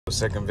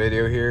Second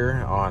video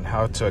here on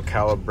how to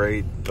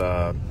calibrate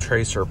the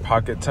tracer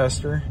pocket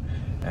tester,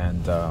 and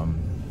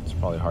it's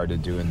probably hard to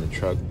do in the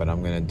truck, but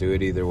I'm gonna do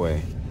it either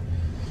way.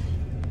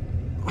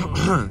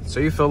 So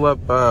you fill up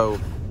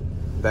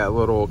that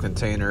little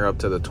container up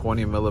to the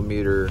 20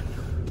 millimeter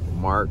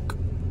mark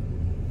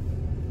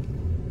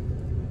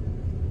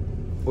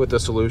with the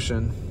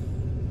solution.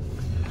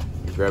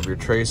 You grab your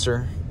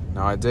tracer.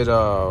 Now I did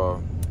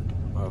a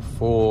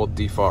full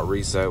default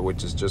reset,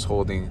 which is just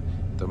holding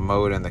the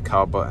mode and the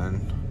cal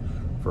button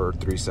for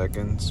 3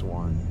 seconds.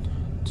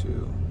 1,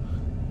 2,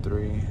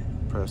 3.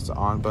 Press the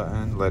on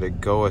button, let it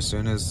go. As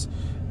soon as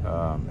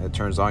it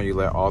turns on, you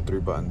let all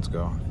 3 buttons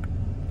go,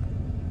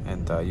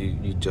 and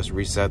you just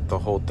reset the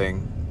whole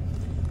thing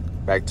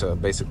back to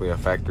basically a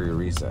factory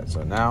reset.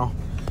 So now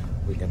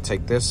we can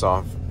take this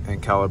off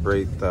and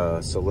calibrate the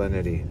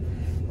salinity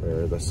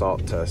or the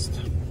salt test.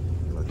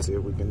 Let's see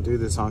if we can do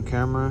this on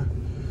camera.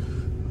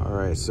 All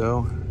right,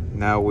 so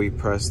now we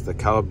press the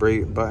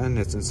calibrate button.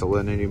 It's in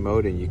salinity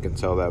mode, and you can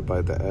tell that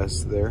by the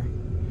S there,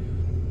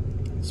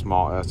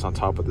 small S on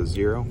top of the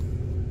 0.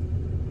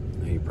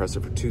 And you press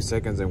it for 2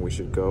 seconds and we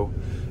should go.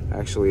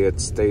 Actually, it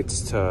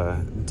states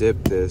to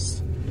dip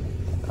this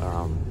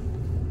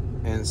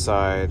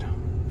inside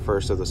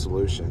first of the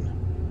solution,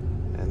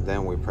 and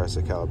then we press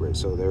the calibrate.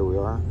 So there we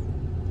are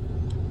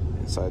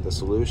inside the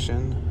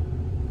solution.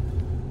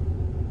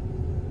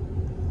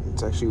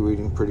 It's actually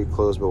reading pretty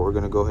close, but we're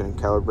gonna go ahead and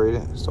calibrate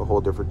it. So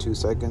hold it for 2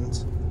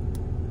 seconds.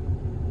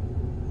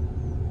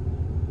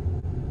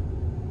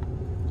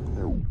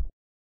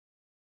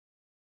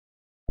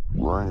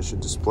 And it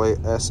should display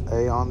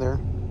SA on there.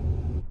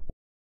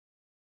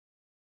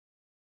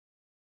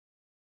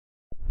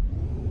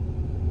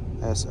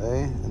 SA,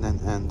 and then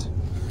end.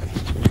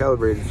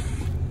 Calibrated.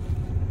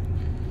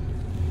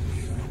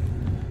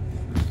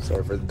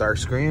 Sorry for the dark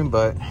screen,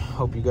 but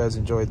hope you guys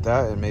enjoyed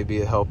that, and maybe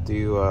it helped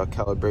you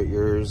calibrate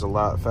yours a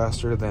lot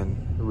faster than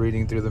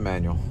reading through the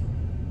manual.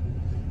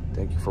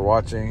 Thank you for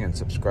watching, and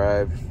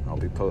subscribe. I'll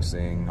be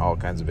posting all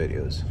kinds of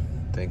videos.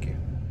 Thank you.